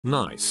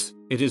Nice.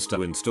 It is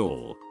to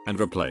install and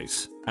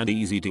replace, and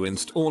easy to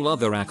install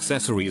other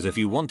accessories if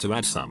you want to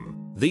add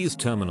some. These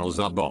terminals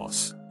are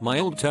boss. My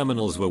old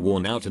terminals were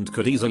worn out and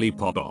could easily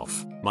pop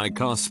off. My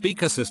car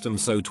speaker system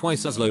so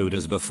twice as loud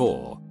as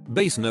before.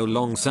 Bass no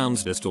long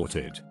sounds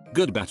distorted.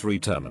 Good battery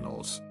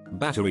terminals.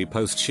 Battery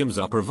post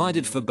shims are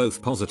provided for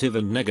both positive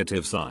and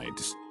negative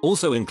sides.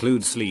 Also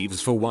include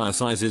sleeves for wire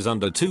sizes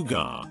under 2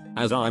 GA.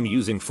 As I'm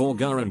using 4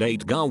 GA and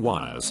 8 GA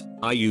wires,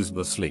 I used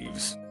the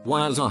sleeves.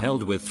 Wires are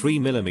held with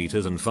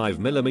 3mm and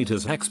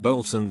 5mm hex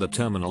bolts, and the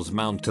terminals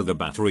mount to the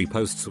battery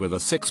posts with a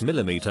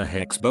 6mm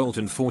hex bolt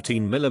and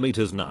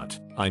 14mm nut.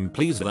 I'm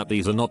pleased that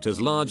these are not as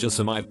large as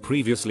some I've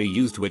previously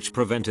used, which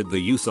prevented the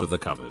use of the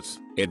covers.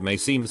 It may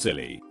seem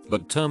silly,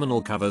 but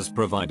terminal covers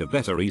provide a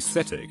better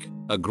aesthetic.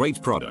 A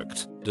great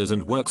product, does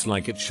and works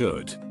like it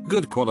should.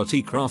 Good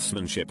quality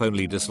craftsmanship,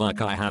 only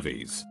dislike I have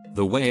is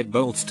the way it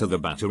bolts to the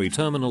battery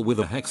terminal with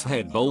a hex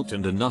head bolt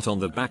and a nut on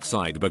the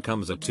backside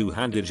becomes a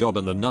two-handed job,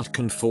 and the nut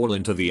can fall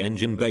into the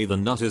engine bay. The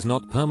nut is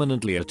not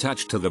permanently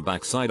attached to the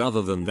backside.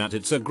 Other than that,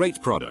 it's a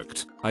great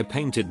product. I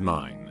painted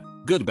mine.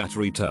 Good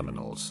battery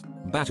terminals.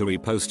 Battery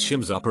post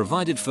shims are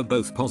provided for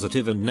both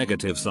positive and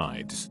negative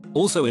sides.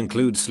 Also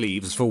include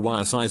sleeves for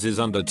wire sizes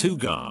under 2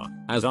 GA.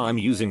 As I'm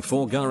using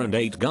 4 GA and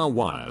 8 GA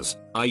wires,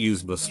 I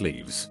used the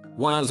sleeves.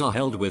 Wires are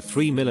held with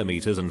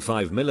 3mm and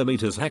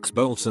 5mm hex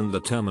bolts, and the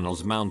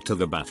terminals mount to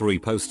the battery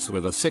posts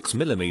with a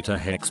 6mm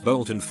hex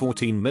bolt and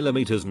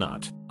 14mm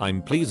nut.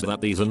 I'm pleased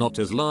that these are not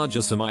as large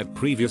as some I've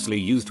previously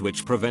used,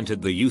 which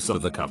prevented the use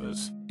of the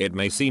covers. It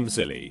may seem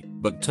silly,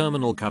 but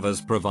terminal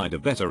covers provide a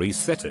better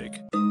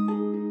aesthetic.